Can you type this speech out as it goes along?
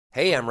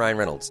Hey, I'm Ryan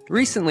Reynolds.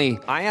 Recently,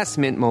 I asked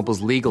Mint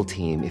Mobile's legal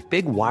team if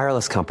big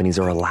wireless companies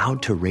are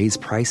allowed to raise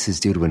prices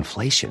due to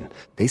inflation.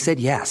 They said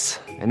yes.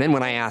 And then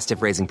when I asked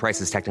if raising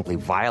prices technically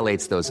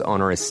violates those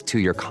onerous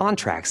two-year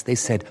contracts, they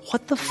said,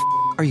 "What the f***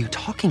 are you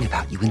talking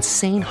about, you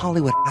insane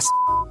Hollywood ass?"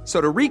 So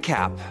to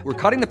recap, we're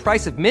cutting the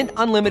price of Mint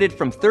Unlimited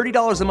from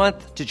 $30 a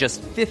month to just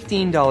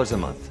 $15 a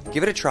month.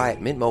 Give it a try at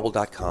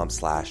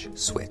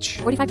mintmobile.com/switch.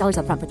 $45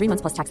 up front for 3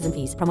 months plus taxes and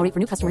fees. Promo rate for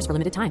new customers for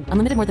limited time.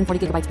 Unlimited more than 40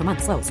 gigabytes per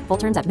month. Slows full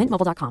terms at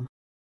mintmobile.com.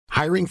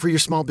 Hiring for your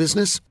small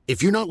business?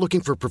 If you're not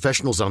looking for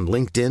professionals on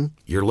LinkedIn,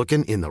 you're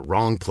looking in the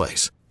wrong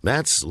place.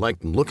 That's like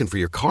looking for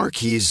your car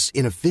keys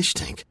in a fish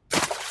tank.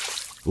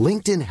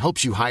 LinkedIn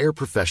helps you hire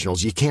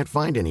professionals you can't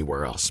find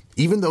anywhere else,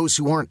 even those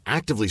who aren't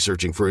actively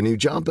searching for a new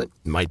job but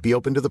might be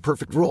open to the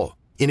perfect role.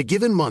 In a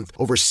given month,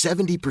 over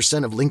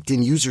 70% of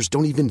LinkedIn users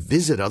don't even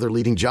visit other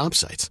leading job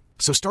sites.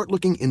 So start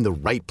looking in the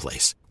right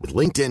place. With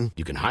LinkedIn,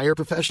 you can hire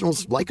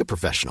professionals like a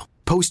professional.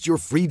 Post your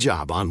free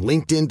job on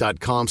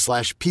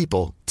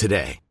linkedin.com/people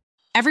today.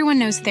 Everyone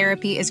knows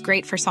therapy is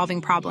great for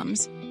solving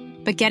problems,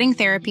 but getting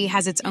therapy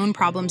has its own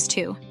problems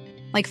too,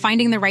 like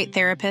finding the right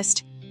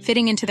therapist,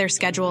 fitting into their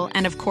schedule,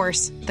 and of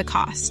course, the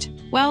cost.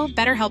 Well,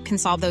 BetterHelp can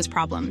solve those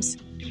problems.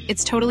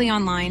 It's totally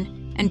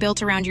online and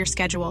built around your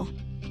schedule.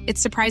 It's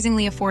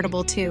surprisingly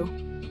affordable too.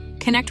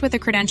 Connect with a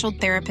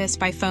credentialed therapist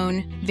by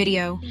phone,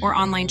 video, or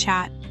online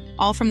chat,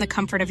 all from the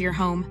comfort of your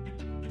home.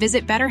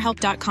 Visit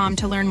BetterHelp.com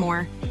to learn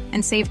more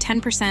and save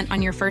 10%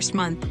 on your first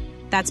month.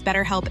 That's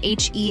BetterHelp,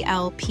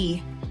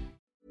 H-E-L-P.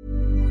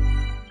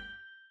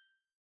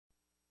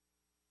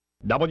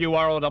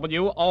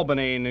 WROW,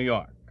 Albany, New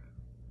York.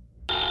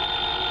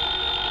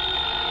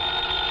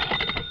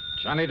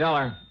 Johnny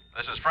Dollar.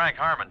 This is Frank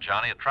Harmon,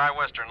 Johnny, at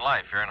Tri-Western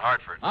Life here in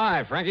Hartford.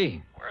 Hi,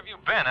 Frankie. Where have you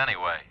been,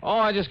 anyway? Oh,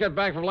 I just got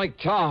back from Lake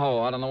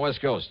Tahoe out on the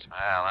West Coast.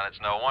 Well, then it's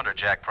no wonder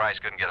Jack Price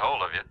couldn't get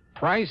hold of you.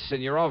 Price,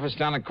 in your office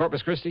down in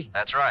Corpus Christi?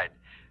 That's right.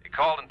 He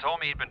called and told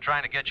me he'd been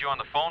trying to get you on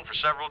the phone for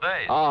several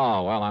days.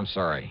 Oh, well, I'm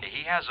sorry.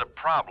 He has a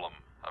problem,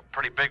 a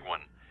pretty big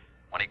one.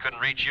 When he couldn't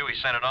reach you, he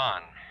sent it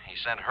on. He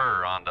sent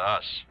her on to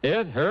us.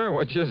 It? Her?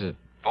 Which is it?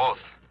 Both.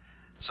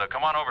 So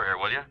come on over here,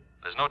 will you?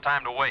 There's no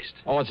time to waste.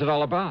 Oh, what's it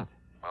all about?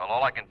 Well,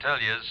 all I can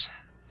tell you is,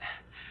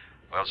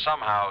 well,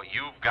 somehow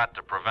you've got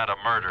to prevent a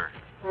murder.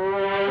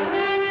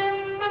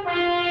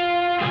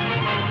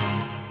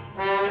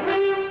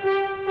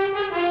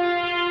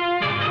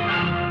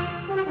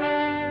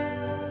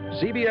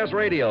 CBS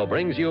Radio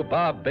brings you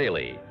Bob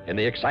Bailey in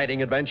the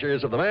exciting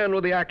adventures of the man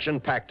with the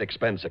action-packed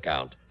expense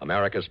account,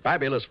 America's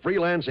fabulous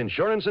freelance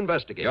insurance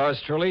investigator.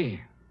 Yours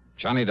truly,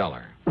 Johnny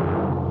Dollar.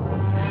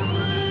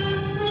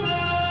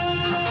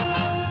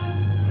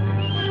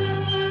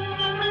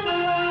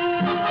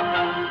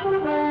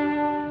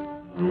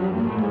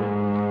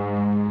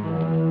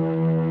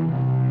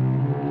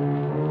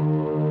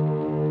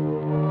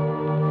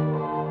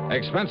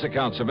 Expense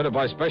account submitted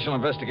by Special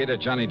Investigator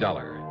Johnny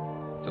Dollar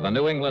to the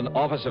New England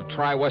Office of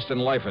Tri-Western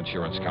Life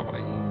Insurance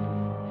Company.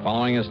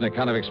 Following is an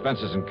account of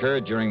expenses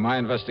incurred during my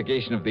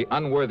investigation of the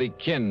Unworthy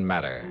kin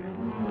matter.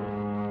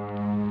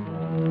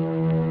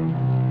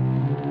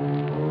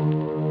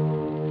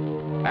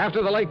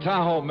 After the Lake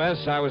Tahoe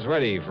mess, I was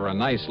ready for a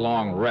nice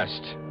long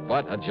rest,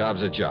 but a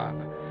job's a job.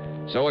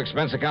 So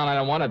expense account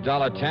item one,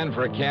 $1.10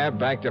 for a cab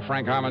back to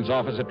Frank Harmon's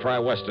office at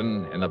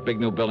Tri-Western in the big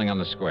new building on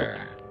the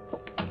square.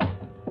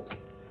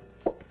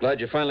 Glad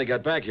you finally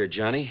got back here,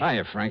 Johnny.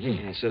 Hiya, Frankie.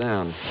 Now, sit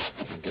down.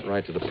 I'll get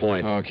right to the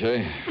point.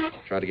 Okay.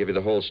 Try to give you the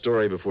whole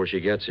story before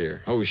she gets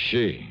here. Who's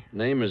she?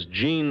 Name is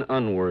Jean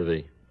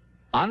Unworthy.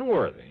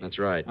 Unworthy? That's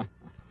right.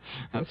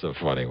 That's a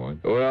funny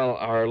one. Well,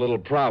 our little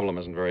problem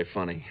isn't very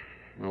funny.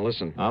 Now,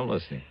 listen. I'm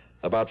listening.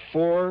 About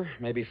 4,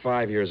 maybe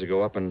 5 years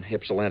ago, up in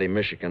Ypsilanti,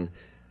 Michigan,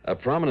 a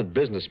prominent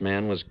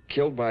businessman was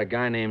killed by a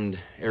guy named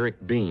Eric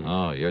Bean.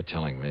 Oh, you're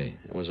telling me.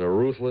 It was a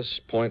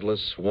ruthless,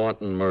 pointless,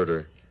 wanton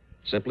murder.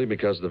 Simply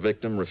because the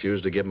victim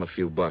refused to give him a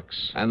few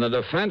bucks. And the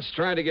defense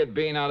tried to get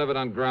Bean out of it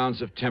on grounds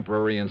of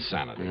temporary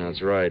insanity.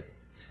 That's right.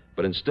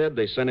 But instead,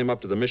 they sent him up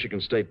to the Michigan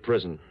State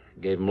Prison.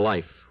 Gave him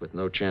life with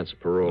no chance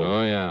of parole.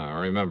 Oh, yeah, I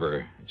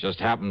remember. It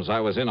just happens I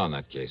was in on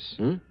that case.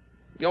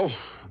 Oh,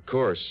 of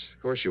course.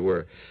 Of course you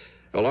were.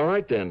 Well, all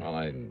right, then. Well,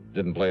 I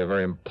didn't play a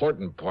very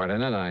important part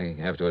in it, I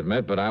have to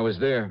admit, but I was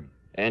there.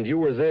 And you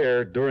were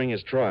there during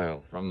his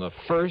trial. From the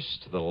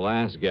first to the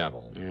last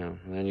gavel. Yeah,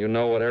 and you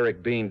know what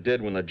Eric Bean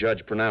did when the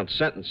judge pronounced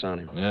sentence on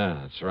him. Yeah,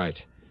 that's right.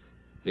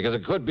 Because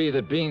it could be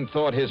that Bean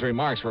thought his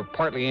remarks were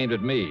partly aimed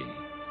at me.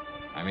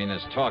 I mean,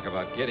 this talk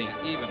about getting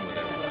even with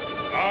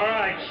everybody. All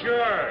right,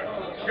 sure.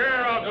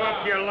 Sure, I'll go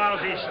up to your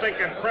lousy,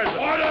 stinking prison.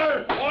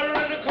 Order! Order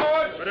in the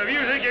court! But if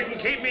you think you can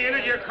keep me in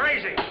it, you're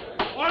crazy.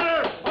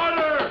 Order!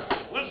 Order!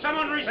 Will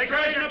someone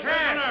restrain the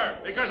prisoner?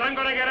 Because I'm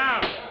going to get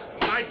out.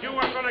 When I do,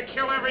 I'm going to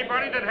kill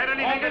everybody that had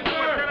anything to do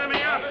with filling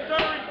me up.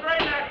 Officer,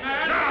 restrain that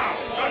man! No!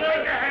 Don't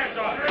take your hands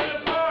off me!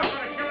 Order! I'm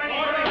going to kill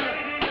anybody that had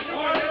anything to do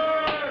with it.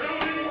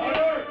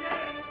 Order!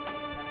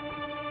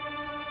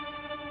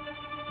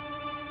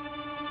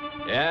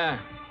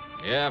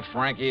 Yeah, Yeah,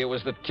 Frankie, it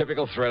was the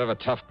typical threat of a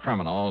tough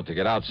criminal to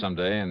get out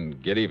someday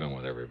and get even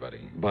with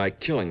everybody. By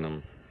killing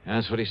them.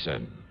 That's what he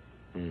said.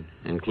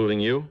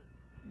 Including you?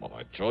 Well,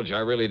 I told you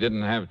I really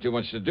didn't have too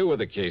much to do with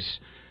the case.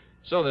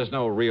 So there's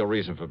no real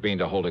reason for Bean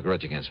to hold a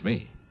grudge against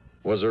me.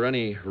 Was there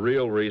any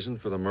real reason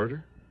for the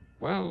murder?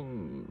 Well,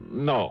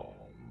 no.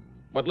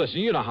 But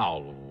listen, you know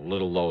how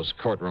little those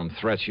courtroom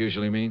threats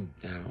usually mean.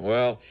 Yeah,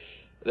 well,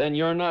 then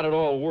you're not at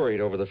all worried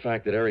over the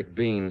fact that Eric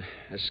Bean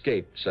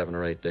escaped 7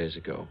 or 8 days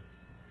ago.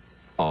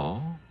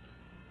 Oh?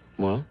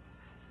 Well?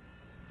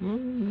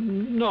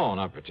 No,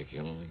 not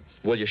particularly.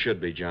 Well, you should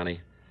be, Johnny.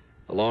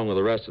 Along with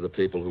the rest of the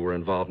people who were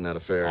involved in that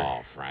affair.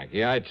 Oh,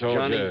 Frankie, I told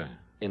Johnny, you.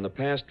 In the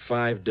past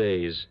 5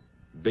 days,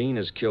 Bean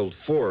has killed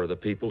 4 of the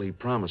people he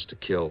promised to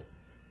kill.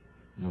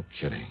 No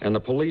kidding. And the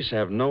police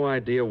have no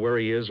idea where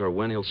he is or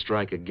when he'll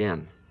strike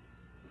again.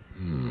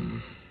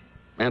 And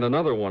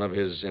another one of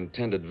his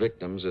intended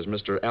victims is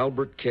Mr.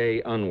 Albert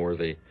K.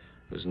 Unworthy,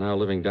 who's now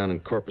living down in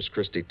Corpus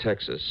Christi,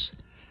 Texas.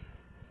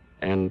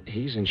 And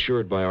he's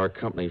insured by our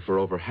company for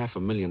over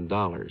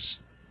 $500,000.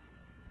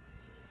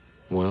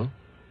 Well?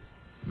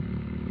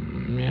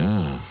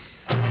 Yeah.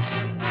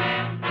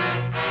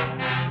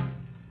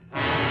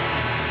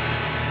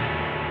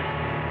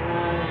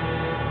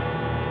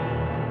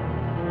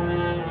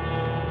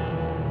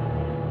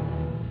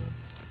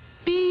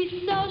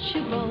 Be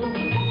sociable.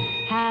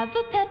 Have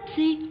a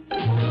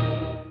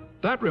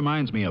Pepsi. That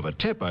reminds me of a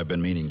tip I've been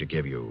meaning to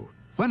give you.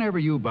 Whenever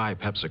you buy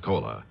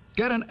Pepsi-Cola,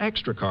 get an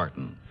extra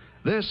carton.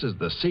 This is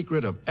the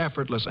secret of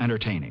effortless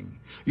entertaining.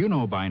 You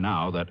know by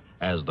now that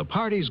as the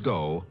parties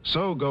go,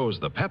 so goes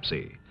the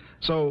Pepsi.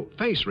 So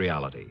face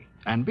reality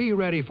and be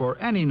ready for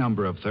any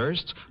number of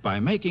thirsts by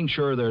making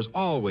sure there's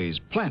always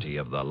plenty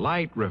of the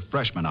light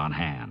refreshment on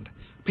hand.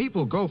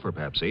 People go for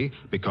Pepsi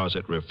because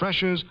it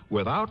refreshes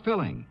without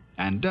filling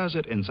and does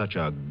it in such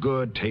a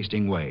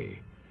good-tasting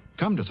way.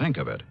 Come to think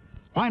of it,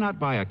 why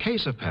not buy a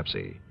case of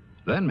Pepsi?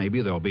 Then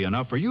maybe there'll be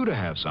enough for you to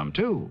have some,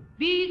 too.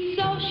 Be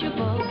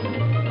sociable.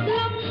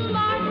 Look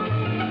smart.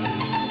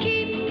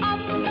 Keep up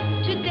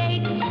to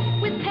date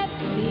with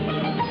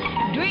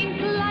Pepsi.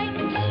 Drink light,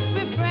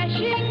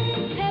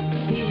 refreshing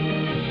Pepsi.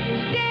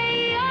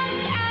 Stay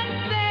young and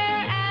fair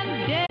and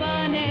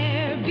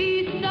debonair. Be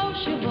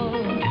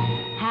sociable.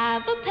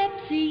 Have a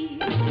Pepsi.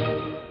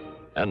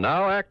 And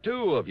now, Act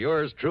Two of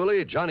yours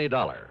truly, Johnny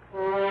Dollar.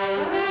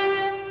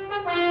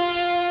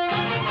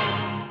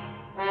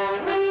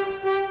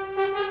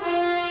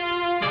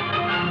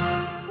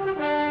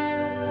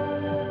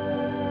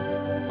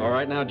 All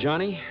right now,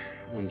 Johnny,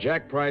 when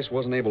Jack Price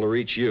wasn't able to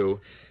reach you,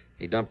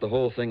 he dumped the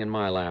whole thing in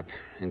my lap,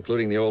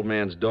 including the old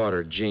man's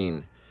daughter,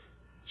 Jean.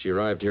 She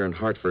arrived here in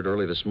Hartford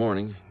early this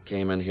morning,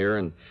 came in here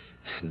and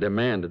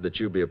demanded that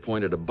you be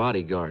appointed a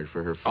bodyguard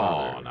for her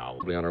father. Oh, no.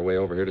 We'll be on our way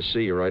over here to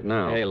see you right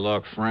now. Hey,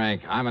 look,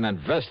 Frank, I'm an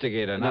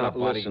investigator, not a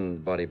body... Listen,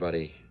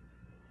 buddy.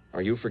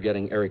 Are you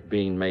forgetting Eric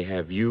Bean may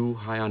have you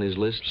high on his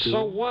list, too?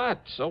 So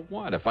what? So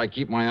what? If I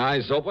keep my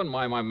eyes open,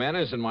 my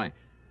manners and my...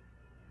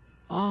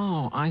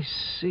 Oh, I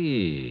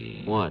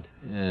see. What?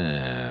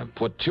 Yeah,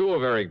 put 2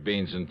 of Eric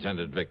Bean's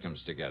intended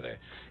victims together.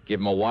 Give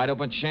him a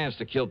wide-open chance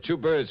to kill 2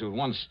 birds with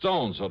 1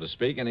 stone, so to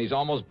speak, and he's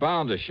almost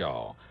bound to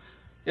show.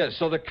 Yeah,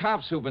 so the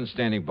cops who've been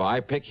standing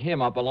by pick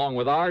him up along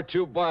with our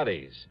 2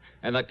 bodies.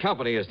 And the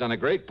company has done a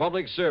great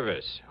public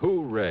service.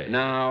 Hooray.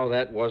 No,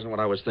 that wasn't what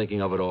I was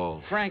thinking of at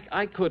all. Frank,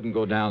 I couldn't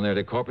go down there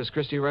to Corpus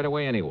Christi right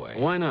away anyway.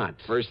 Why not?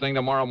 First thing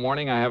tomorrow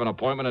morning, I have an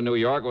appointment in New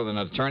York with an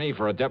attorney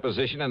for a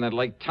deposition in that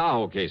Lake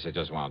Tahoe case I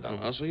just wound up.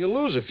 Oh, so you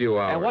lose a few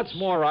hours. And what's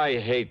more, I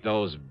hate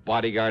those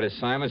bodyguard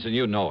assignments, and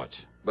you know it.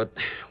 But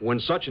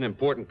when such an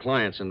important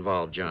client's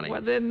involved, Johnny...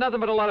 Well, there's nothing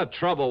but a lot of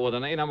trouble with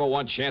an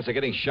A-1 chance of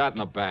getting shot in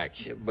the back.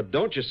 Yeah, but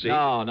don't you see...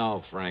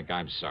 No, Frank,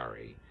 I'm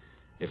sorry.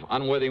 If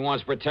Unworthy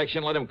wants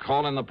protection, let him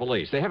call in the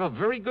police. They have a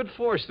very good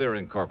force there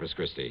in Corpus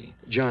Christi.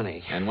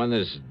 Johnny. And when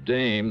this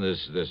dame,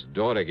 this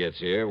daughter gets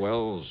here,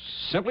 well,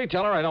 simply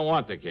tell her I don't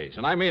want the case.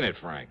 And I mean it,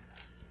 Frank.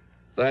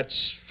 That's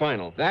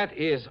final. That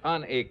is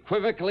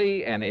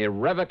unequivocally and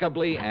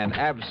irrevocably and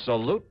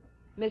absolute.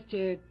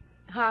 Mr.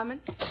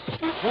 Harmon?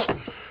 Oh,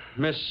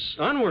 Miss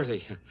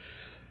Unworthy.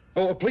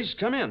 Oh, please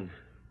come in.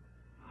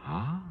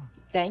 Huh?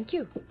 Thank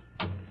you.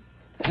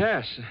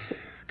 Yes.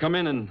 Come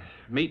in and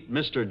meet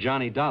Mr.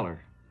 Johnny Dollar.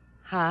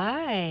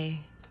 Hi,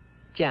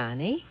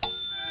 Johnny.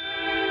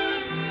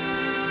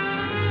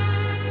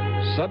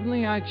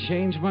 Suddenly, I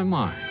changed my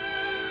mind.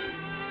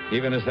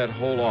 Even as that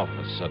whole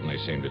office suddenly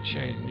seemed to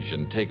change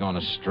and take on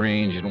a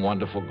strange and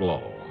wonderful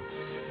glow.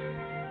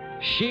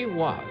 She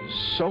was,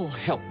 so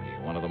help me,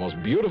 one of the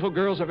most beautiful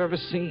girls I've ever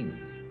seen.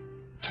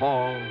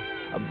 Tall,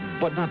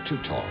 but not too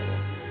tall,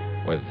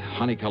 with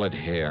honey-colored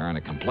hair and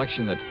a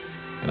complexion that,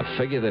 and a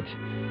figure that,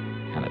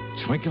 and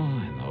a twinkle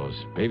in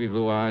those baby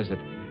blue eyes that...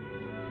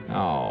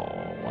 Oh,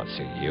 what's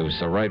the use?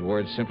 The right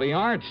words simply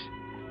aren't.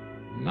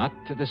 Not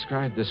to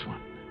describe this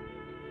one.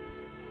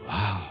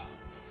 Wow.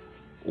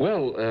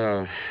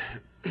 Well,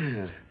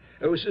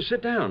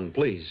 sit down,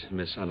 please,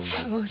 Miss Unworthy.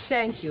 Oh,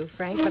 thank you,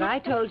 Frank, but I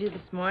told you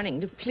this morning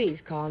to please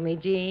call me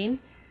Jean.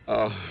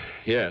 Oh,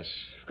 yes,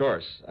 of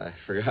course. I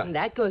forgot. And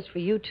that goes for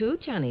you, too,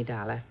 Johnny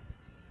Dollar.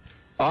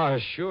 Oh,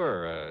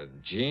 sure.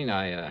 Gene,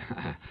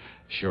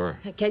 sure.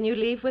 Can you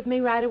leave with me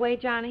right away,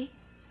 Johnny?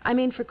 I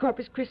mean, for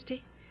Corpus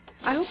Christi?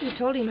 I hope you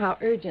told him how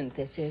urgent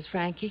this is,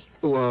 Frankie.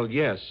 Well,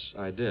 yes,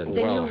 I did. Then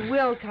you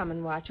will come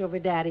and watch over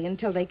Daddy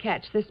until they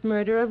catch this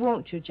murderer,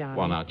 won't you, Johnny?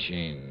 Well, now,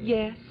 Gene.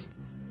 Yes?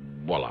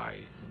 Well,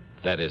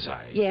 that is.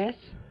 Yes?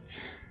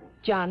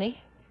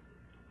 Johnny?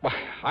 Well,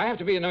 I have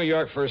to be in New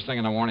York first thing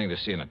in the morning to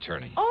see an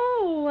attorney.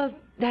 Oh, well,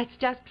 that's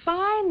just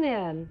fine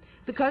then.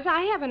 Because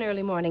I have an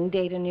early morning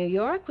date in New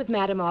York with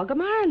Madame Olga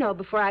Marino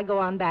before I go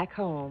on back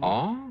home.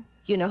 Oh?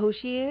 You know who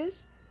she is?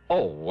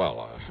 Oh,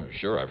 well,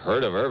 sure, I've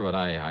heard of her, but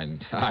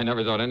I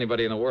never thought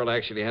anybody in the world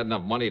actually had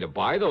enough money to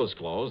buy those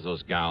clothes,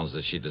 those gowns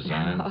that she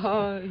designs.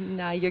 Oh,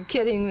 now you're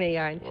kidding me,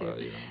 aren't you? Well,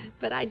 you know.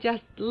 But I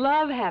just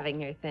love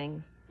having her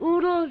things.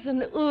 Oodles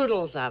and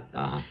oodles of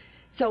them. Uh-huh.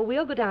 So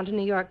we'll go down to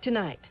New York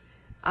tonight.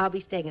 I'll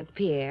be staying at the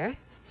Pierre,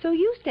 so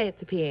you stay at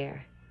the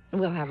Pierre. And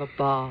we'll have a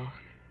ball.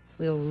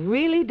 We'll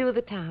really do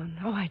the town.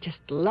 Oh, I just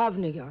love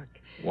New York.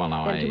 Well,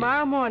 now, And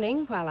tomorrow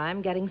morning, while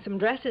I'm getting some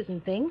dresses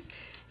and things,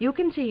 you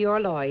can see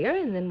your lawyer,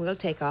 and then we'll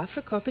take off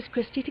for Corpus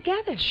Christi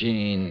together.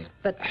 Gene.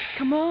 But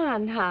come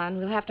on, hon.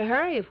 We'll have to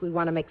hurry if we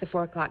want to make the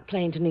 4 o'clock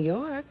plane to New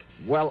York.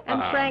 Well,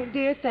 And Frank,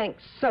 dear,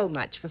 thanks so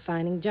much for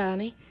finding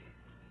Johnny.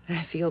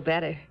 I feel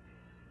better.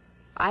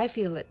 I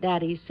feel that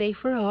Daddy's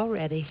safer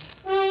already.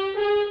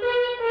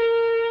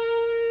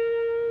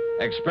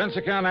 Expense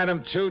account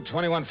item 2,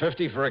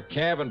 $21.50 for a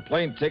cab and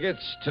plane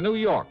tickets to New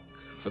York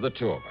for the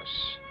two of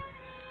us.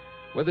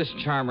 With this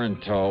charmer in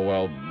tow,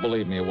 well,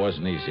 believe me, it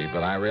wasn't easy,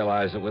 but I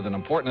realized that with an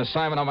important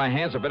assignment on my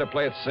hands, I better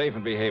play it safe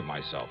and behave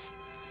myself.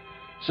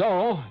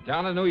 So,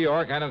 down in New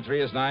York, item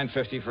 3 is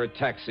 $9.50 for a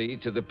taxi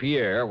to the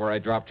Pierre, where I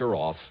dropped her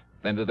off,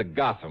 then to the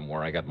Gotham,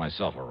 where I got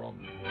myself a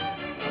room.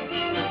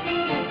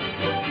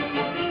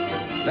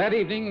 That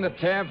evening, the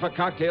tab for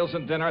cocktails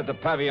and dinner at the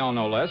Pavillon,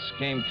 no less,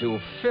 came to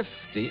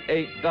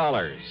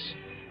 $58.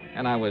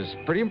 And I was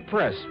pretty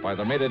impressed by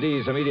the maître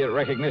d's immediate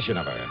recognition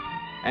of her,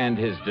 and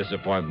his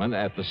disappointment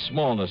at the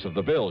smallness of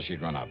the bill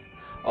she'd run up.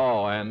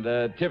 Oh, and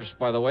tips,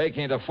 by the way,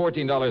 came to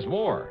 $14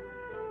 more.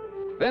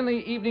 Then the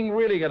evening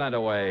really got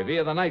underway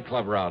via the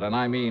nightclub route, and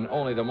I mean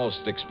only the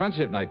most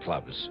expensive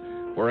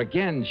nightclubs, where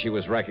again she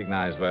was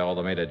recognized by all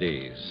the maître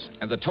d's.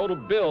 And the total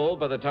bill,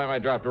 by the time I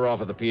dropped her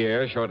off at the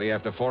Pierre shortly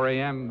after 4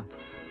 a.m.,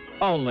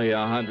 only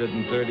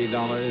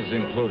 $130,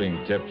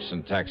 including tips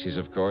and taxis,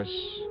 of course.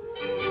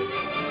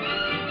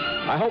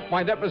 I hope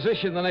my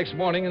deposition the next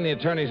morning in the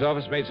attorney's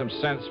office made some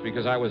sense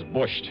because I was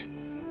bushed.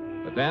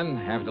 But then,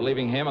 after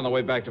leaving him on the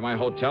way back to my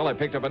hotel, I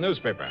picked up a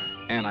newspaper,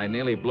 and I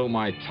nearly blew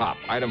my top.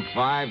 Item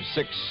 5,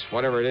 6,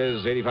 whatever it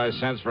is, 85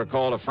 cents for a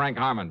call to Frank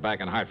Harmon back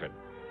in Hartford.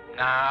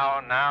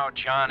 Now,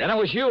 Johnny. And it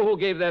was you who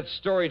gave that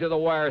story to the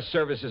wire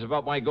services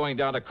about my going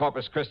down to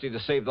Corpus Christi to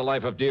save the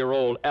life of dear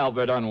old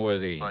Albert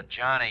Unworthy. But,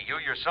 Johnny, you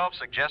yourself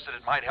suggested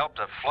it might help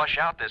to flush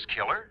out this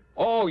killer.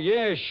 Oh,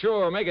 yeah,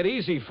 sure. Make it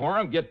easy for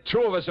him. Get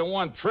two of us in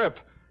one trip.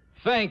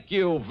 Thank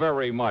you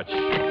very much.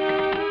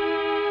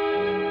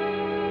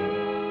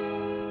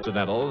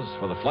 Incidentals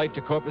for the flight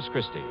to Corpus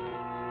Christi.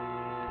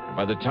 And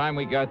by the time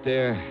we got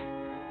there,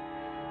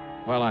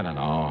 well, I don't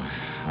know.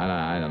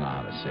 I don't know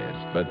how to say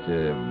it. But,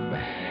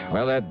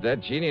 well,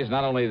 that Jeannie is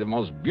not only the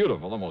most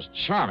beautiful, the most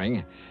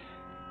charming.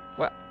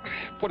 Well,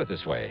 put it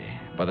this way.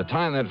 By the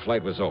time that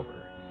flight was over,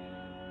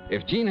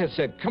 if Jean had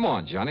said, come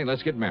on, Johnny,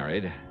 let's get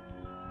married,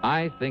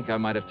 I think I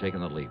might have taken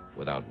the leap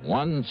without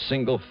one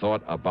single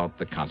thought about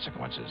the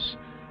consequences.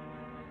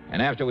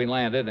 And after we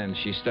landed and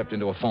she stepped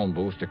into a phone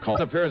booth to call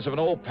the appearance of an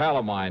old pal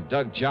of mine,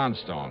 Doug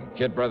Johnstone,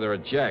 kid brother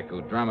of Jack,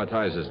 who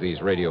dramatizes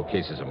these radio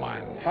cases of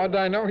mine. How'd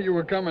I know you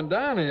were coming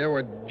down here?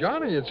 With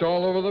Johnny, it's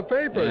all over the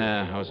papers.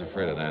 Yeah, I was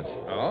afraid of that.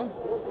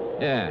 Oh?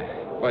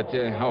 Yeah, but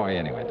how are you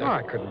anyway, Doug? Oh,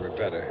 I couldn't be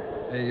better.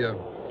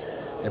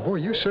 Hey, boy,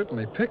 you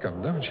certainly pick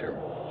 'em, don't you?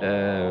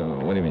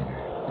 What do you mean?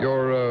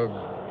 Your,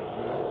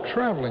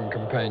 traveling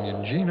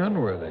companion, Jean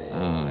Unworthy.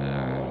 Oh,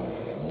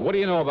 yeah. What do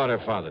you know about her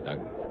father, Doug?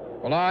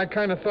 Well, I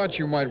kind of thought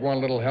you might want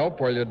a little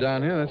help while you're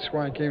down here. That's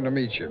why I came to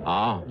meet you.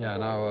 Oh? Yeah,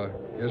 now,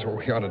 here's what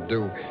we ought to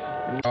do.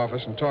 In the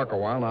office and talk a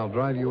while, and I'll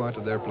drive you out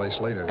to their place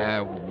later.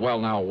 Well,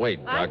 now,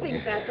 wait, Doug. I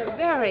think that's a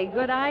very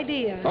good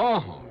idea.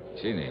 Oh,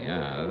 Jeannie,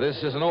 yeah.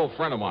 This is an old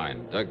friend of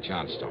mine, Doug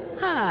Johnstone.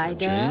 Hi, Doug.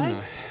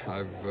 Jean,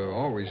 I've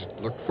always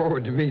looked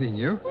forward to meeting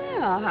you.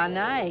 Well, how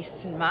nice.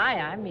 And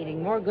I'm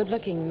meeting more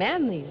good-looking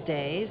men these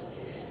days.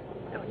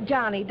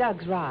 Johnny,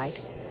 Doug's right.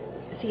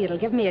 See, it'll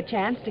give me a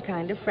chance to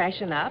kind of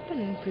freshen up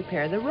and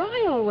prepare the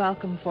royal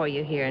welcome for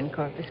you here in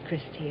Corpus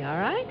Christi, all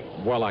right?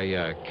 Well, I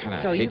kind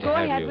of So you hate to go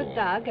have ahead you... with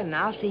Doug, and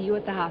I'll see you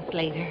at the house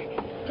later.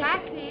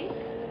 Taxi!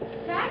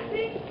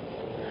 Taxi!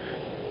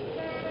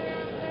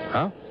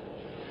 Huh?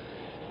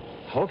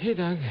 Okay,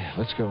 Doug,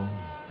 let's go.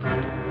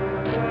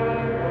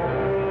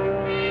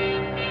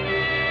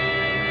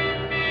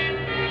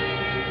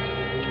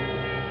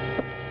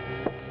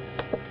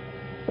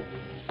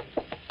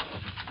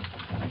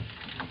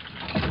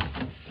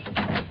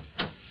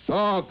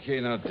 Okay,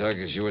 now, Doug,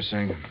 as you were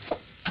saying.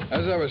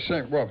 As I was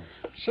saying, well,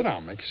 Sit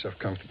down. Make yourself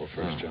comfortable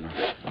first, Johnny.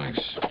 Thanks.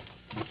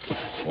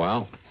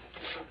 Well?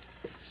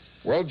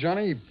 Well,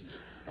 Johnny,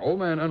 old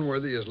man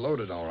Unworthy is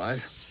loaded, all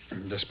right.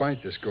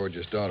 Despite this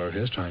gorgeous daughter of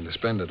his trying to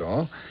spend it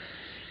all.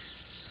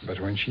 But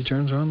when she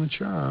turns on the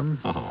charm...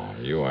 Oh,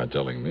 you are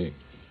telling me.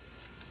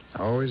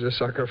 Always a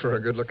sucker for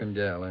a good-looking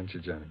gal, ain't you,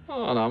 Johnny?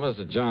 Oh, no,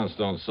 Mr.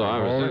 Johnstone saw I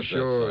Oh, was...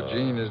 sure.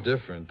 Jean is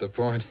different. The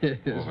point is...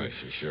 Oh,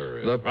 she sure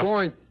is. The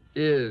point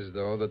is,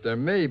 though, that there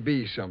may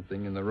be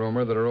something in the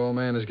rumor that her old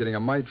man is getting a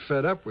mite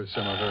fed up with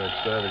some of her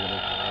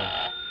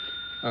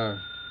extravagant...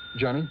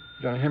 Johnny,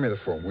 hand me the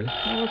phone, will you?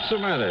 What's the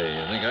matter?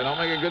 You think I don't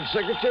make a good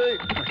secretary?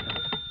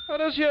 Oh,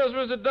 this here's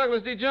Mr.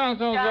 Douglas D.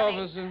 Johnstone's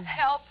office.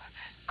 Help.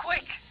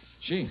 Quick.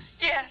 Jean.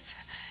 Yes.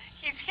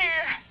 He's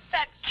here.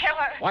 That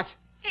killer. What?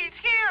 He's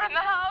here in the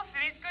house,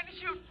 and he's going to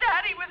shoot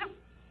Daddy with a...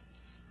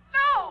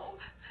 No!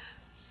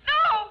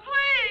 No,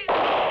 please!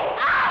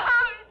 Ah!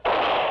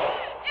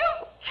 You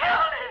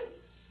killed him!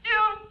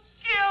 You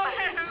killed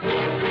him!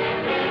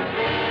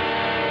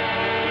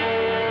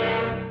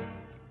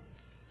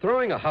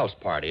 Throwing a house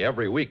party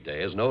every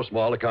weekday is no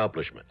small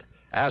accomplishment.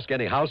 Ask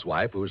any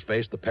housewife who's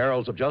faced the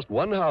perils of just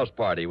one house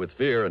party with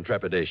fear and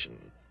trepidation.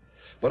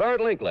 But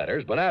Art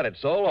Linkletter's been at it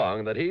so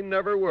long that he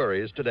never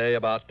worries today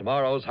about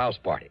tomorrow's house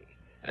party.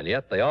 And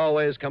yet they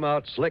always come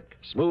out slick,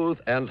 smooth,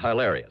 and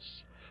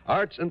hilarious.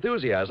 Art's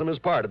enthusiasm is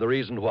part of the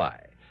reason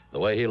why. The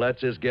way he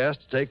lets his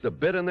guests take the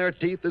bit in their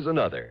teeth is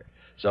another.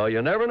 So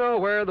you never know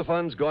where the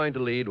fun's going to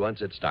lead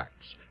once it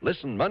starts.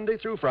 Listen Monday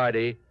through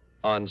Friday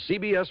on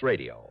CBS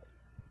Radio.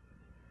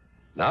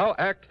 Now,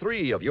 Act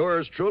 3 of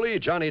yours truly,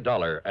 Johnny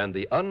Dollar and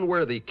the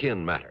Unworthy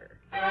Kin Matter.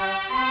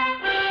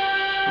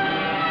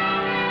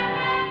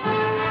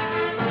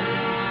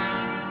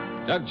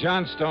 Doug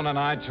Johnstone and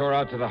I tore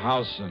out to the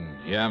house, and,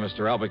 yeah,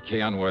 Mr. Albert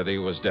K. Unworthy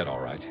was dead, all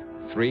right.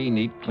 3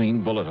 neat,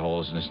 clean bullet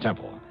holes in his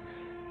temple.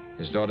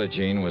 His daughter,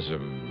 Jean, was a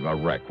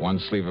wreck. One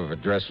sleeve of her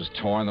dress was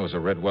torn. There was a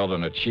red welt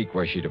on her cheek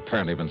where she'd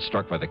apparently been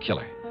struck by the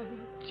killer. Oh,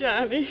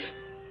 Johnny.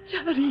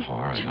 Johnny. All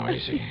right, now,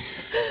 easy.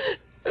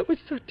 It was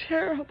so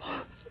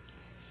terrible.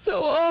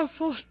 So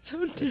awful.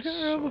 So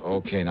terrible.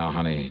 Okay, now,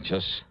 honey.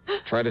 Just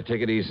try to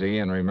take it easy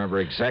and remember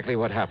exactly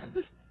what happened.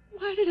 But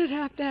why did it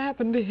have to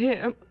happen to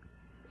him?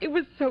 He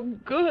was so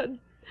good.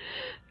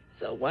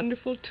 So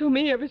wonderful to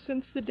me ever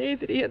since the day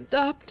that he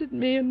adopted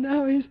me, and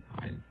now he's...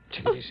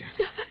 Take it easy.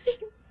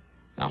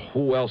 Now,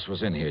 who else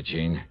was in here,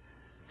 Jean?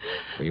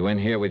 Were you in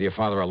here with your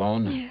father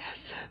alone? Yes.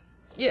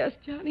 Yes,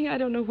 Johnny. I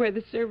don't know where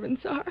the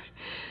servants are.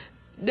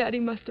 Daddy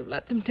must have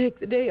let them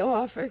take the day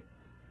off. But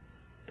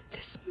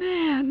this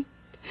man...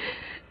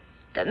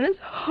 Then this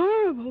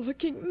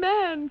horrible-looking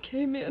man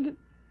came in. And...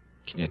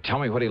 Can you tell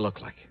me what he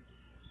looked like?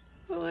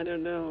 Oh, I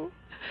don't know.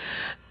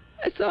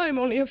 I saw him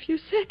only a few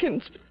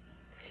seconds.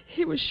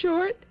 He was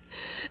short,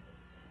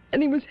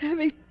 and he was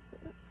heavy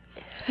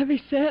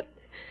set,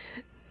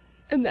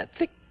 and that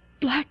thick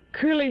black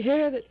curly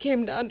hair that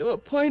came down to a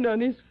point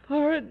on his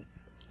forehead.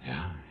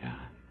 Yeah.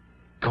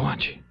 Go on,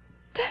 Jean.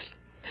 That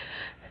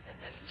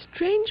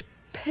strange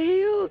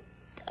pale,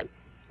 that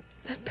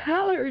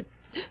pallor.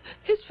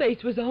 His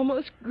face was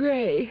almost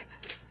gray.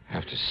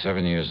 After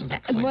 7 years in the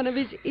And one of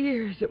his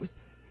ears, it was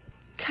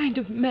kind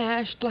of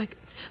mashed like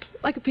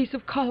a piece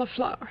of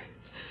cauliflower.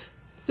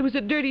 There was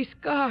a dirty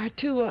scar,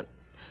 too,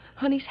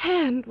 on his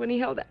hand when he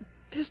held that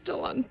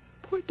pistol on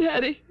poor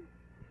Daddy.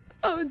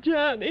 Oh,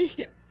 Johnny.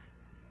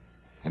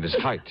 And his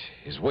height,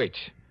 his weight.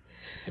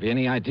 Have you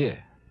any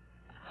idea?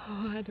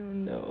 Oh, I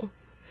don't know.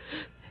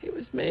 He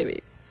was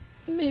maybe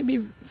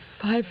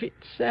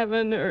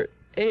 5'7" or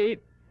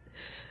 8.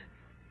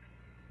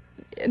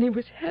 And he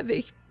was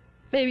heavy.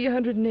 Maybe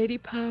 180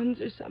 pounds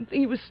or something.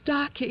 He was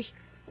stocky.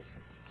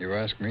 You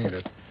ask me,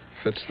 that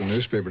fits the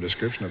newspaper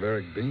description of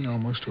Eric Bean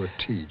almost to a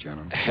T,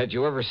 Johnny. Had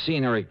you ever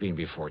seen Eric Bean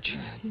before,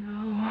 Jean?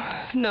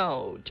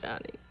 No,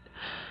 Johnny.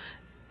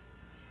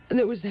 And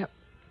there was that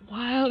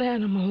wild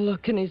animal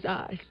look in his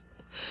eyes.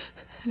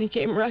 And he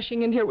came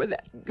rushing in here with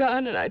that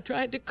gun, and I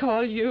tried to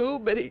call you,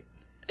 but he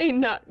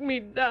knocked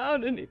me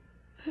down, and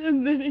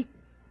then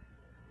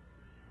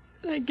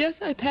I guess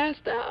I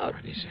passed out.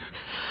 Right, easy.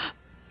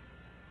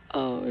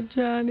 Oh,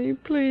 Johnny,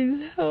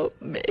 please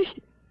help me.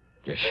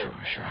 Yeah, sure.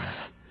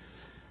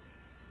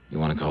 You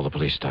want to call the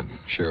police, Doug?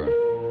 Sure.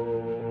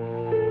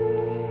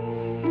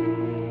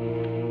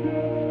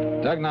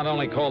 Doug not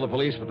only called the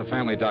police, but the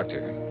family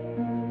doctor.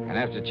 And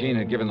after Jean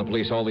had given the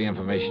police all the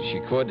information she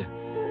could,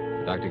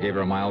 the doctor gave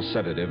her a mild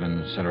sedative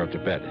and sent her up to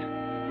bed.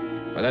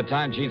 By that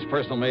time, Jean's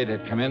personal maid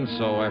had come in,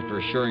 so after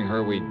assuring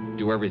her we'd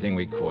do everything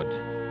we could.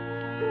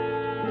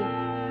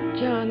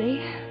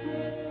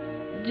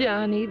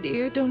 Johnny,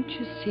 dear, don't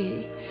you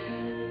see?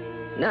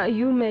 Now,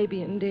 you may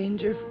be in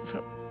danger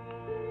from...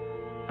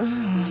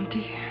 Oh,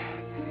 dear.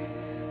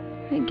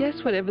 I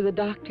guess whatever the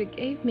doctor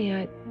gave me,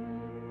 I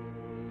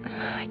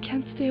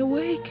can't stay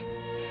awake.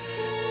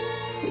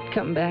 We'd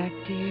come back,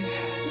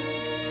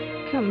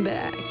 dear. Come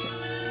back.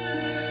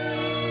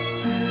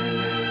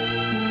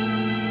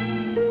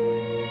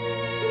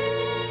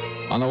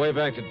 On the way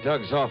back to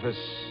Doug's office,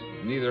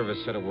 neither of us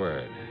said a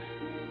word.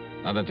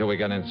 Not until we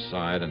got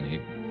inside and he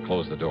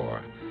closed the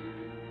door.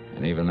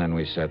 And even then,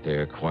 we sat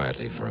there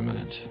quietly for a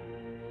minute.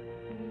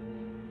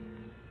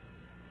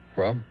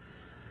 Well,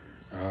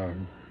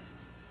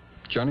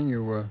 Johnny,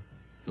 you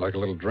like a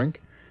little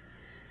drink?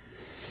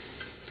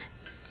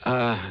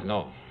 No.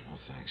 No,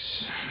 thanks.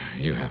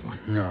 You have one.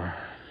 No.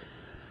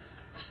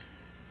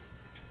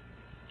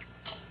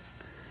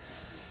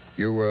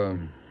 You,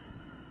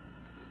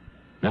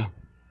 No?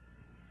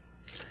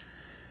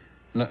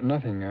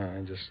 Nothing.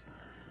 I just...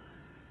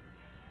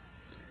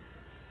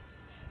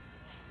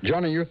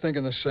 Johnny, you're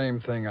thinking the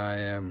same thing I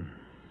am.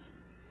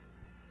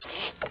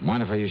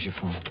 Mind if I use your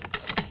phone?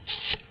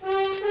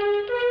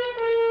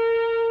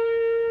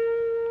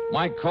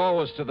 My call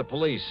was to the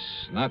police,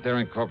 not there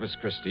in Corpus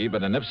Christi,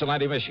 but in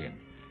Ypsilanti, Michigan.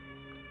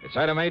 It's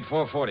item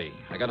 8440.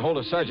 I got hold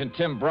of Sergeant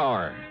Tim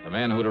Brower, the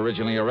man who'd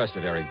originally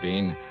arrested Eric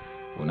Bean,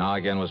 who now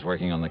again was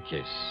working on the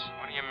case.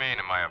 What do you mean,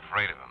 am I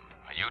afraid of him?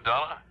 Are you,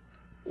 Dollar?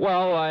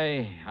 Well,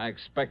 I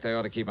expect I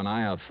ought to keep an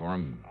eye out for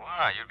him.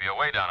 Why, you'd be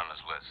away down on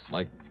this list.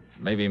 Like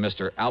maybe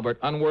Mr. Albert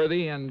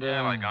Unworthy and...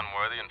 Yeah, like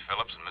Unworthy and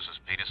Phillips and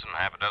Mrs. Peterson and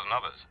half a dozen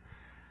others.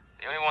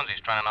 The only ones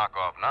he's trying to knock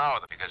off now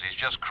are because he's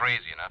just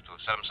crazy enough to have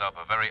set himself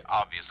a very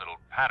obvious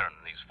little pattern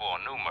in these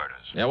 4 new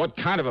murders. Yeah, what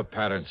kind of a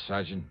pattern,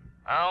 Sergeant?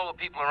 Well, the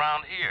people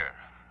around here,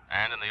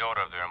 and in the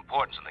order of their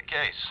importance in the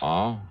case.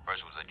 Oh?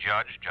 First was the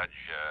judge, Judge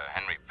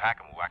Henry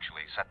Packham, who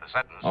actually set the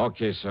sentence.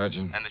 Okay,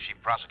 Sergeant. And the chief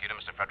prosecutor,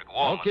 Mr. Frederick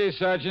Wallman. Okay,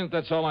 Sergeant,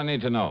 that's all I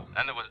need to know.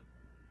 Then there was...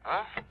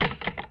 Huh?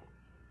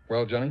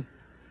 Well, Johnny?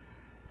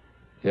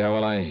 Yeah,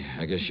 well, I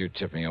guess you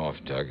tipped me off,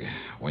 Doug,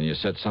 when you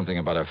said something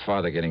about her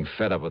father getting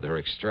fed up with her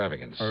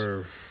extravagance.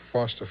 Her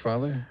foster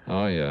father?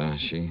 Oh, yeah,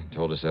 she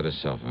told us that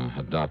herself,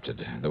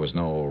 adopted. There was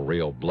no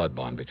real blood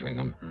bond between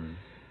them. Mm.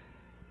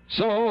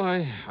 So,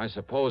 I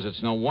suppose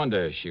it's no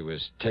wonder she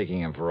was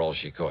taking him for all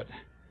she could.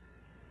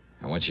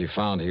 And when she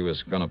found he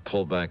was going to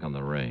pull back on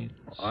the reins.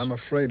 I'm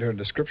afraid her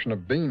description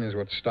of Bean is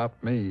what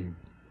stopped me.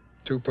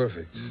 Too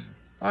perfect.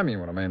 I mean,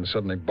 when a man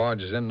suddenly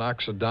barges in,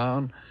 knocks her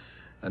down,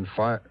 and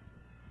fires.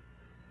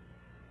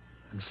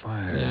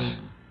 Yeah.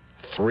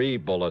 3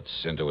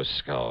 bullets into his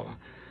skull.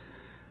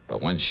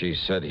 But when she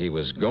said he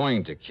was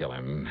going to kill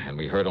him, and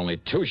we heard only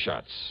 2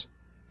 shots.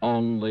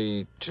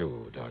 Only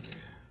 2, Doug.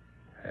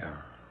 Yeah.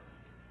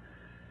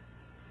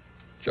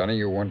 Johnny,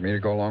 you want me to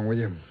go along with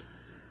you?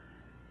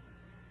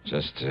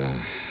 Just,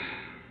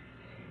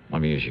 let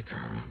me use your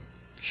car.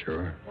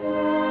 Sure.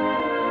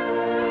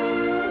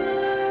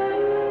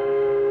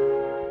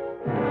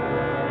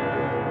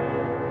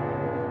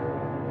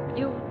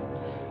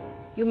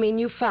 You mean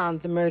you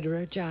found the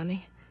murderer,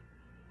 Johnny?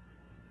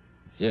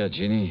 Yeah,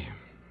 Jeannie.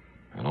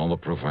 And all the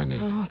proof I need.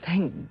 Oh,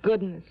 thank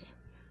goodness.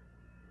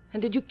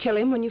 And did you kill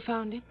him when you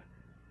found him?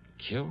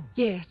 Kill?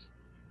 Yes.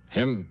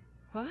 Him?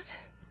 What?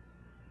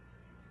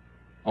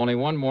 Only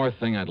one more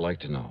thing I'd like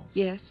to know.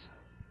 Yes.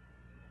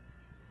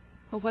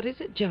 Well, what is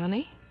it,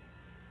 Johnny?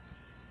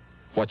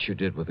 What you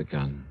did with the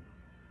gun.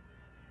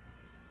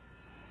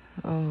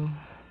 Oh.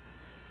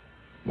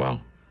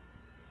 Well?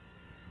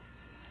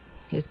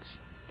 It's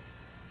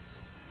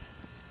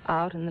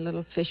out in the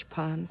little fish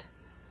pond.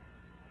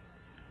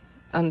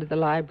 Under the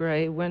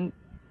library when...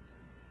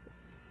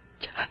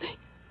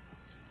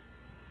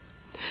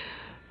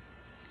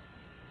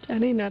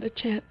 Johnny, not a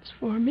chance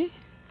for me.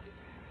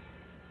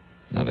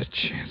 Not a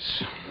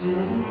chance.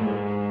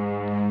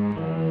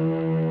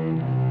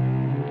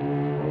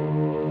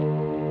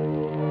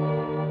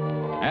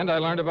 And I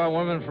learned about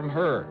women from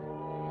her.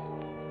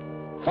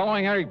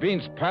 Following Eric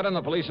Bean's pattern,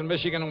 the police in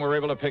Michigan were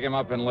able to pick him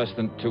up in less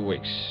than 2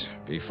 weeks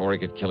before he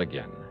could kill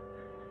again.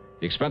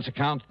 The expense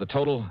account, the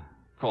total,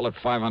 call it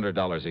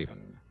 $500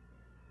 even.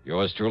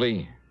 Yours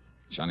truly,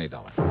 Johnny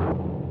Dollar.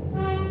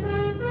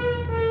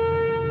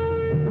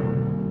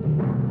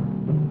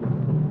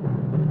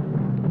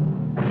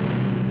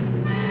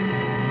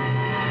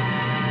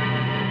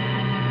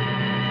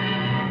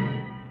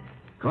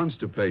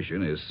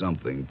 Constipation is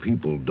something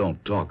people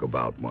don't talk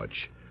about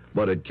much,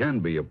 but it can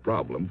be a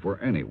problem for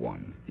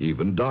anyone,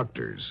 even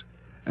doctors.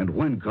 And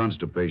when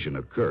constipation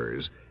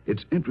occurs,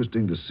 it's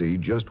interesting to see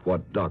just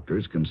what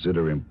doctors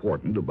consider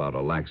important about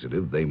a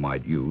laxative they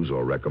might use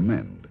or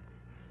recommend.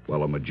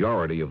 Well, a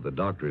majority of the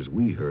doctors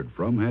we heard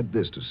from had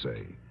this to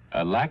say.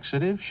 A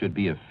laxative should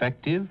be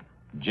effective,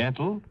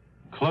 gentle,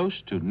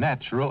 close to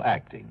natural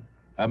acting.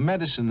 A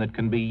medicine that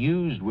can be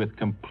used with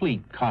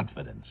complete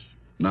confidence.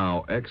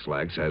 Now,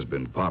 X-Lax has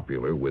been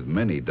popular with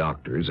many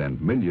doctors and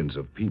millions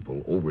of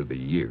people over the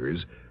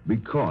years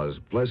because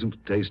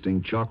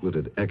pleasant-tasting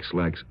chocolated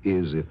X-Lax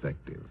is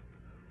effective.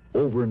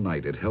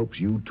 Overnight, it helps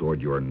you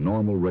toward your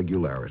normal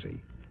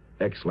regularity.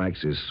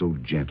 X-Lax is so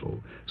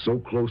gentle, so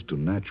close to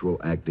natural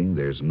acting,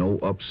 there's no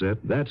upset.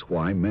 That's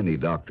why many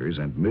doctors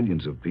and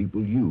millions of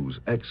people use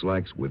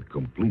X-Lax with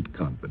complete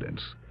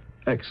confidence.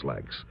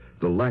 X-Lax,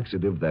 the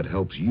laxative that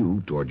helps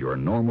you toward your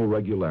normal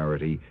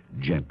regularity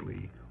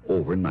gently,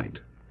 overnight.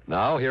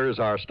 Now, here is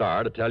our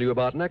star to tell you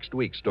about next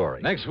week's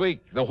story. Next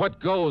week, the what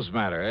goes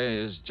matter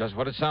is just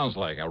what it sounds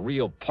like, a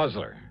real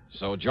puzzler.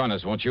 So join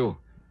us, won't you?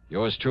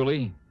 Yours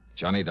truly,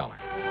 Johnny Dollar.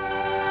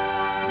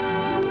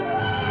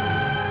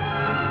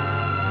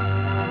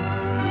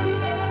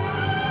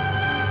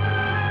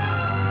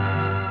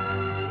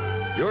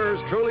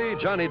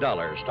 Johnny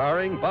Dollar,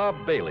 starring Bob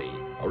Bailey,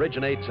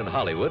 originates in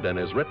Hollywood and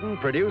is written,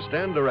 produced,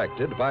 and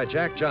directed by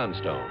Jack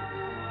Johnstone.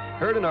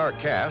 Heard in our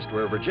cast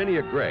were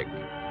Virginia Gregg,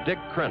 Dick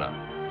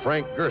Crenna,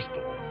 Frank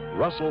Gerstle,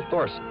 Russell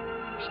Thorson,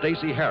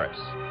 Stacey Harris,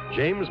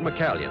 James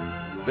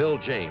McCallion, Bill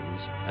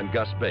James, and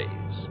Gus Bays.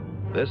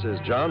 This is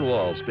John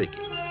Wall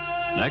speaking.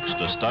 Next,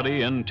 a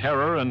study in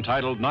terror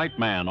entitled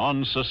Nightman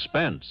on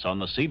Suspense on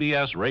the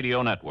CBS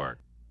Radio Network.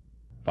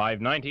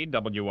 590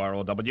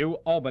 WROW,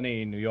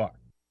 Albany, New York.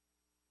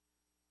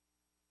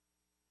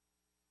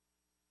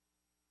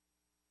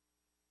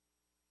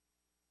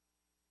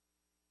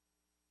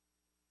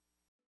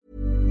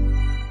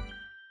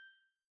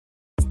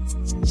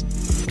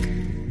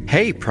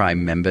 Hey,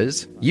 Prime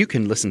members, you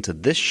can listen to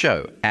this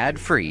show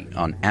ad-free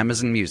on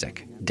Amazon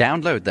Music.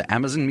 Download the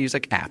Amazon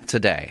Music app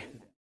today.